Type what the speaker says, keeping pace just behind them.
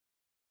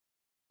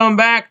Welcome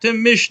back to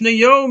Mishna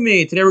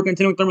Yomi. Today we're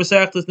continuing with the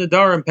Masechtas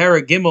Nedarim,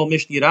 Perek Gimel,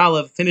 Mishna Yud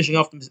Aleph, finishing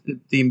off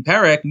the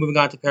Perek, moving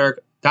on to Perek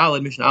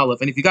Daled, Mishna Aleph.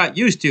 And if you got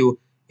used to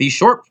these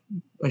short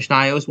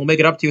Mishnayos, we'll make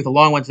it up to you with a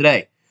long one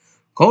today.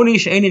 Koni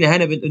she'eni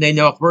nehena b'nei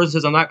Noach. The person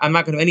says, I'm not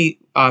going to have any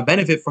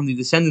benefit from the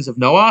descendants of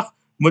Noach.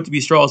 Mutter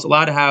b'Yisrael is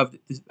allowed to have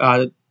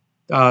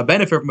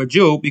benefit from a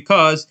Jew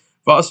because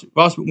vas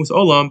mus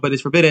olam, but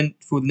it's forbidden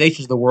for the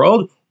nations of the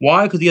world.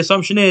 Why? Because the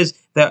assumption is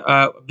that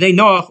b'nei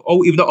Noach,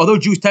 although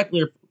Jews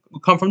technically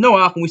come from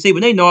Noach, when we say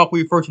b'nei Noach,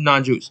 we refer to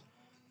non-Jews.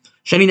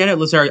 Sheni nenet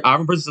l'sari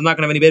Avram, person is not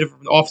going to have any benefit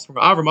from the offspring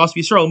of Avram. Vas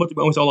Yisrael mutter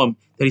b'mus olam,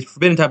 that he's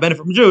forbidden to have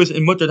benefit from Jews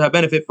and mutter to have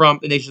benefit from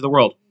the nations of the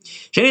world.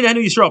 Sheni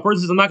nenet Yisrael,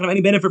 person is not going to have any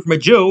benefit from a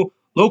Jew.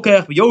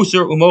 Lokech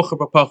v'yoser u'mocher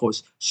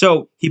b'pachos.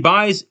 So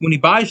when he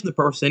buys from the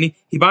person,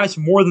 he buys for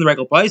more than the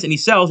regular price, and he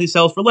sells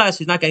for less.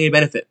 He's not getting any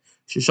benefit.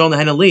 Shishon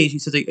nehena li, he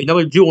says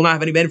another Jew will not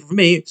have any benefit from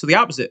me. So the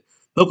opposite.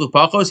 Lokech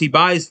pachos, he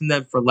buys from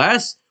them for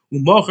less.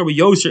 U'mocher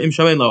v'yoser im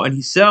shamen lo, and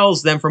he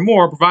sells them for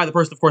more, provided the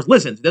person, of course,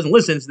 listens. If he doesn't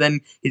listen, so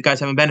then these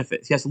guys have a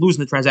benefit. He has to lose in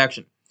the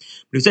transaction.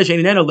 But if he says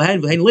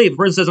the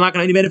person says I'm not going to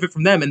have any benefit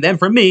from them, and then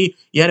from me,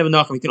 you had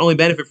he can only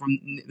benefit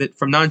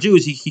from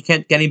non-Jews. He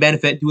can't get any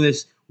benefit. Do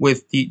this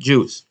with the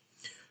Jews.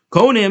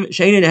 Konim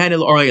she'ein nehena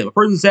l'orelim. A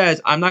person says,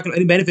 I'm not going to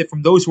get any benefit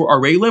from those who are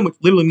orelim, which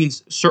literally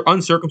means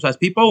uncircumcised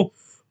people.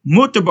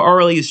 Mutter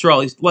b'oreli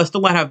Yisrael. He's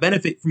still allowed to have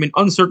benefit from an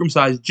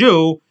uncircumcised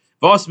Jew.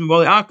 But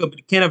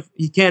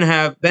he can't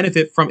have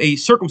benefit from a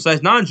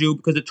circumcised non-Jew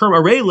because the term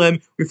orelim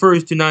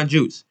refers to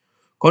non-Jews.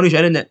 Konim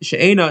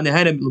she'ein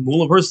nehena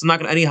l'mul. A person is not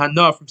going to any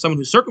hana from someone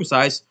who's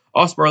circumcised.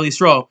 Osbar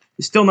Yisrael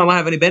is still not allowed to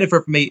have any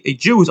benefit from a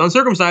Jew who's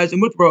uncircumcised,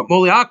 and Mutter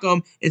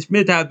Moliakum is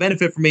permitted to have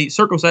benefit from a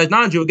circumcised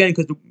non-Jew, again,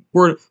 because the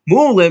word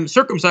Mulim,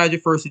 circumcised,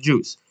 refers to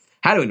Jews.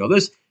 How do we know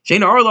this? Because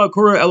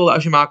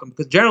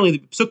generally the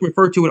Pesuk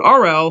refer to an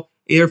RL,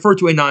 it refer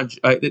to a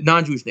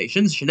non-Jewish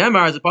nations.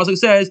 Shenemar, as the Pasuk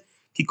says,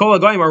 Kikol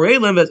Agayim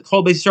Arelim, that's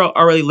called Beis Yisrael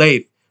Areli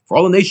Leiv. For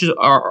all the nations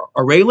are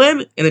Arelim,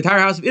 and the entire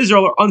house of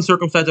Israel are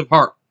uncircumcised of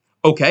heart.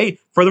 Okay,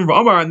 further from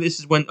Omar, and this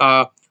is when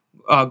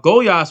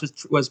Goliath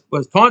was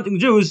taunting the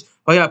Jews.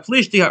 This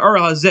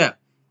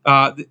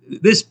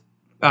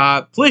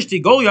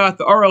plishti Goliath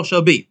the RL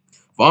shall be.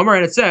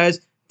 And it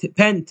says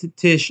pen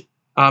tish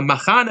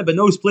machana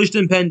benos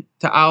plishtim pen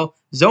ta'al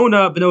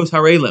zona benos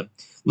harelim.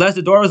 Let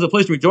the daughters of the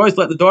plishtim rejoice.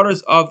 Let the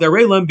daughters of the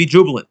harelim be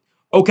jubilant.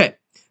 Okay,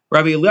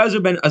 Rabbi Eliezer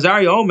ben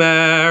Azariah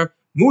Omer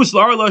mus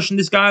l'arla and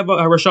this guy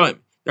harashaim.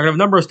 They're gonna have a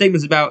number of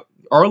statements about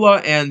Arla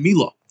and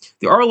Milah.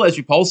 The Arla is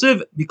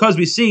repulsive because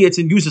we see it's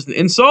in use as an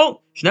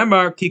insult.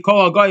 Shnemar ki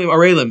kol hagayim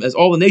arelim, as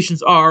all the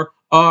nations are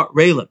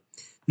arelim.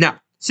 Now,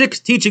 6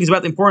 teachings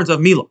about the importance of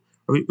Milah.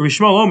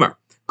 Rishmal Omer,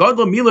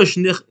 Gadol Milah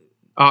shnich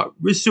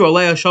risu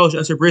aleya shalosh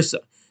eser brisa.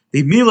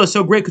 The Milah is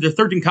so great because there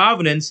are 13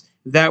 covenants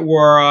that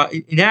were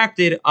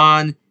enacted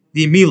on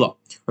the Milah.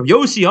 Rav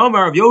Yossi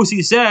Omer, Rav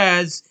Yossi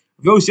says,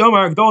 Gadol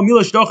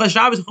Milah shdocha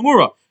Shabbos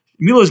chamura.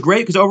 Milah is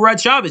great because it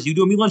overrides Shabbos. You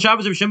do a Milah on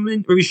Shabbos.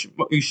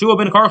 Yeshua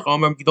ben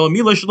Karcham.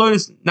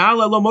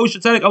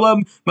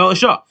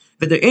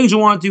 That the angel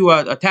wanted to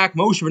attack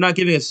Moshe for not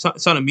giving his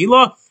son a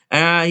Milah,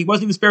 he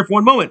wasn't even spared for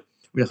one moment.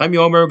 That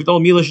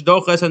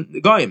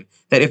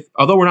if,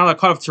 although we're not allowed to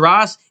cut off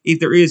tzaras, if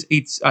there is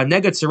a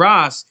negat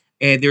tzaras,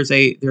 and there's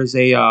the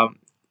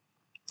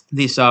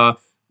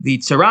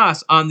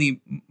tzaras on the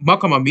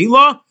makam of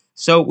Milah,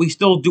 so we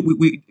still do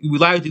we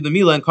allow you to do the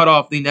Milah and cut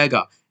off the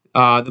nega.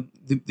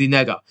 The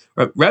nega.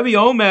 Rabbi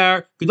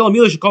Omer, Gadol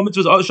Milah shekol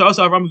mitzvos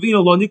sha'asa Avram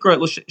Avinu lo nikra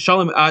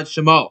shalom ad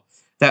shemal.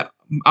 That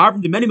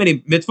Avram did many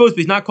mitzvos, but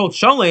he's not called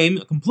shalom,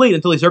 complete,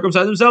 until he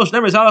circumcised himself.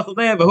 As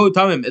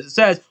it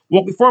says,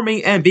 walk before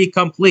me and be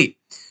complete.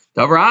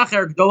 This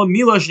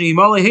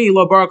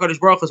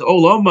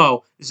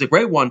is a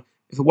great one.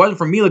 If it wasn't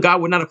for Milah,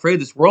 God would not have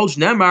created this world. So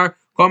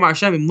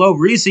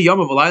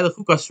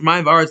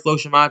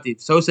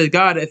says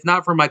God, if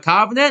not for my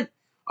covenant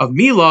of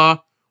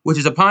Milah, which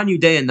is upon you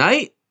day and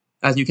night,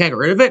 as you can't get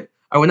rid of it,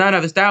 I would not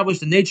have established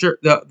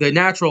the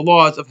natural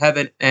laws of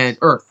heaven and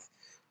earth.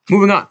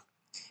 Moving on.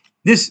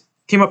 This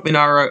came up in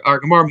our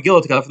Gemara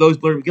Megillah together. For those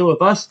who learn Megillah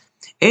with us,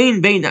 there's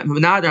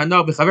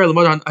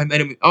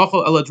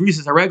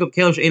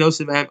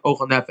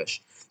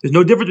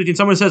no difference between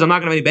someone who says I'm not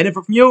going to have any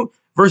benefit from you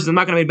versus I'm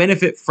not going to have any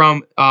benefit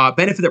from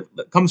benefit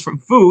that comes from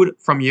food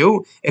from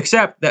you,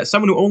 except that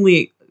someone who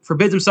only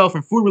forbids himself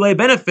from food-related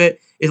benefit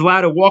is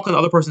allowed to walk on the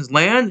other person's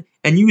land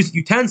and use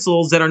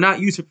utensils that are not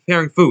used for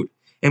preparing food.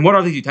 And what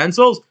are these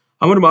utensils?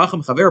 A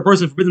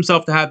person forbids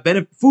himself to have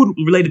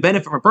food-related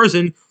benefit from a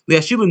person. He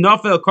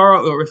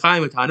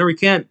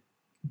can't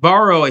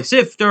borrow a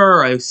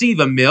sifter, a sieve,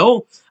 a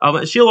mill,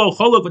 but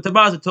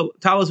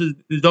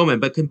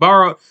can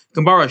borrow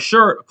a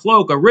shirt, a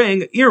cloak, a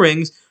ring,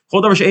 earrings,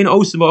 or anything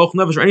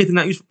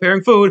not used for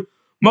preparing food.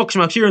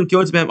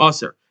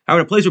 However,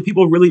 in a place where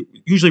people really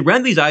usually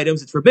rent these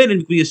items, it's forbidden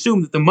because we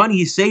assume that the money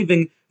he's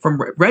saving from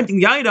renting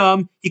the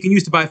item, he can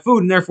use to buy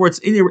food, and therefore it's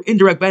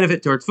indirect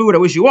benefit towards food. I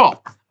wish you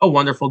all a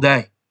wonderful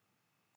day.